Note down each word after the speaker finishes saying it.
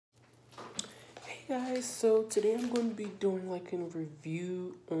Guys, so today I'm going to be doing like a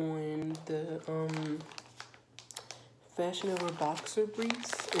review on the Fashion Over boxer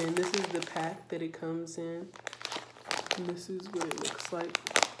briefs, and this is the pack that it comes in, and this is what it looks like.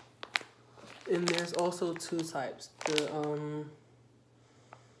 And there's also two types, the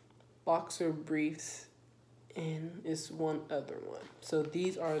boxer briefs, and it's one other one. So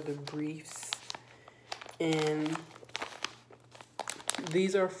these are the briefs, and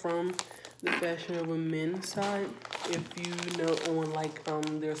these are from the Fashion Over Men side. If you know on like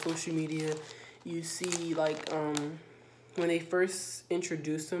their social media, you see like when they first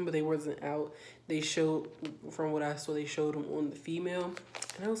introduced them, but they wasn't out, they showed, from what I saw, they showed them on the female,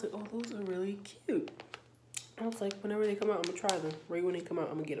 and I was like, oh, those are really cute. I was like, whenever they come out, I'm gonna try them. Right when they come out,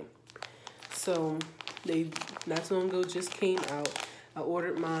 I'm gonna get them. So they not too long ago just came out. I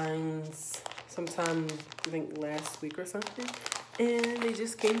ordered mine sometime, I think last week or something. And they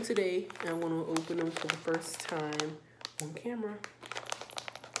just came today, and I want to open them for the first time on camera.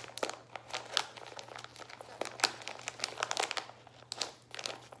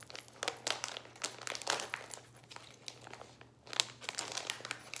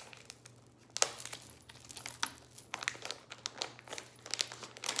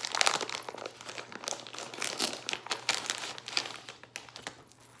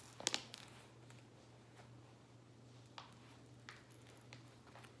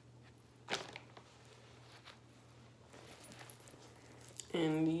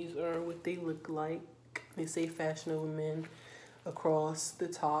 And these are what they look like. They say Fashion Over Men across the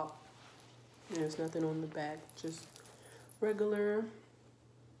top. There's nothing on the back, just regular.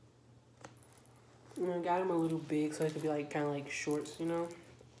 And I got them a little big so they could be like kind of like shorts, you know.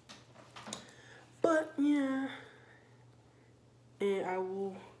 But yeah, and I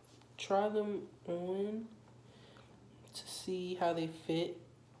will try them on to see how they fit,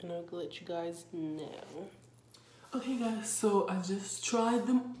 and I'll let you guys know. Okay guys, so I just tried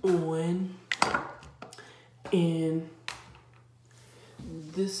them on, and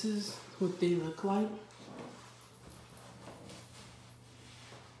this is what they look like.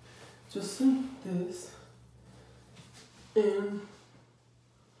 Just like this. And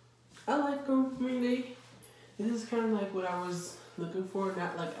I like them. I mean, this is kind of like what I was looking for,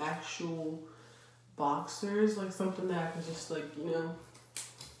 not like actual boxers, like something that I can just like, you know,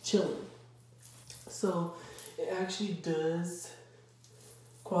 chilling. So it actually does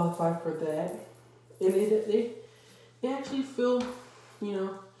qualify for that. And they actually feel, you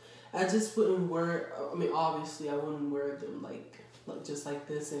know, I just wouldn't wear, I mean, obviously I wouldn't wear them like just like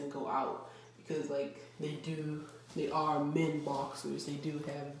this and go out, because like they are men boxers. They do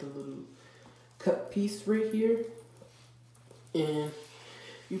have the little cut piece right here. And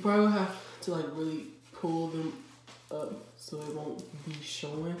you probably have to like really pull them up so it won't be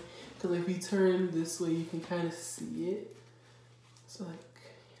showing. Because if you turn this way, you can kind of see it. So like,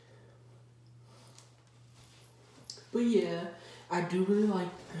 but yeah, I do really like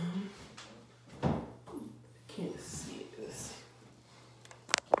them. I can't see this.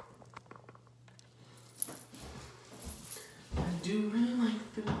 I do really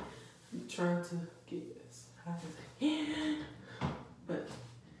like them. I'm trying to get as high as I can. But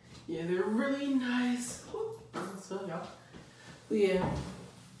yeah, they're really nice. So y'all. But yeah,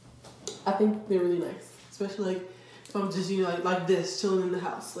 I think they're really nice, especially like if I'm just, you know, like this, chilling in the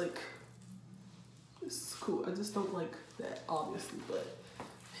house. Like, it's cool. I just don't like that, obviously, but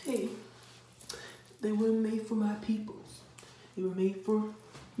hey, they were made for my peoples. They were made for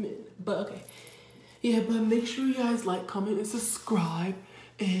men. But okay, yeah. But make sure you guys like, comment, and subscribe,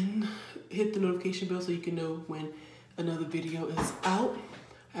 and hit the notification bell so you can know when another video is out.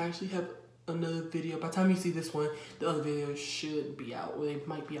 I actually have another video. By the time you see this one, the other video should be out, or they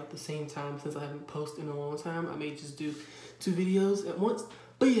might be out the same time. Since I haven't posted in a long time, I may just do 2 videos at once.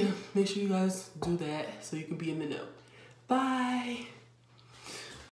 But yeah, make sure you guys do that so you can be in the know. Bye.